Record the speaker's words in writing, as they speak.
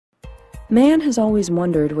Man has always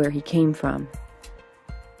wondered where he came from.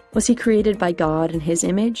 Was he created by God in his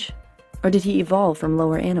image, or did he evolve from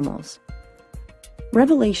lower animals?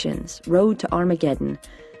 Revelation's Road to Armageddon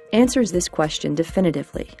answers this question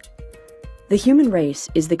definitively. The human race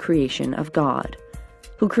is the creation of God,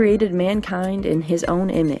 who created mankind in his own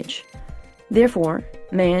image. Therefore,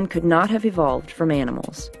 man could not have evolved from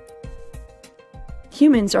animals.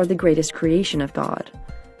 Humans are the greatest creation of God,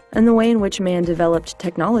 and the way in which man developed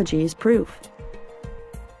technology is proof.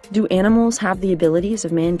 Do animals have the abilities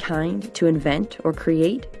of mankind to invent or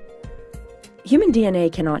create? Human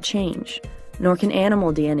DNA cannot change, nor can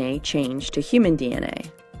animal DNA change to human DNA.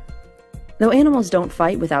 Though animals don't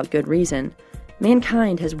fight without good reason,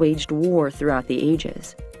 mankind has waged war throughout the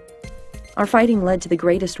ages. Our fighting led to the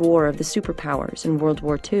greatest war of the superpowers in World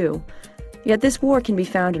War II, yet this war can be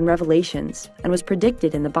found in Revelations and was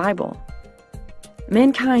predicted in the Bible.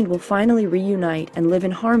 Mankind will finally reunite and live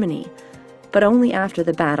in harmony, but only after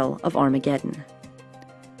the Battle of Armageddon.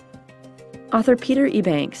 Author Peter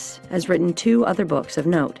Ebanks has written 2 other books of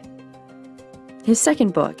note. His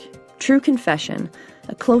second book, True Confession,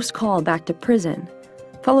 A Close Call Back to Prison,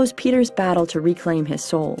 follows Peter's battle to reclaim his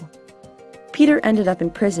soul. Peter ended up in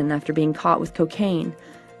prison after being caught with cocaine,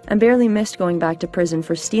 and barely missed going back to prison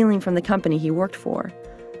for stealing from the company he worked for.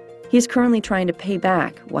 He is currently trying to pay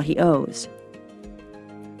back what he owes.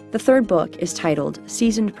 The third book is titled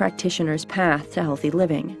Seasoned Practitioner's Path to Healthy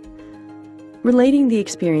Living, relating the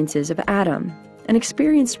experiences of Adam, an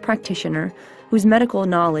experienced practitioner whose medical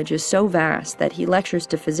knowledge is so vast that he lectures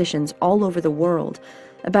to physicians all over the world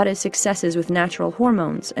about his successes with natural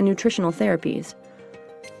hormones and nutritional therapies.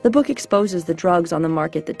 The book exposes the drugs on the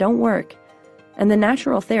market that don't work and the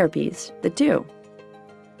natural therapies that do.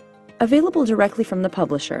 Available directly from the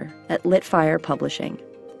publisher at Litfire Publishing.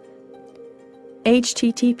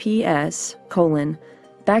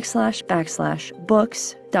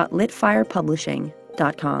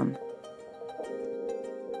 https://books.litfirepublishing.com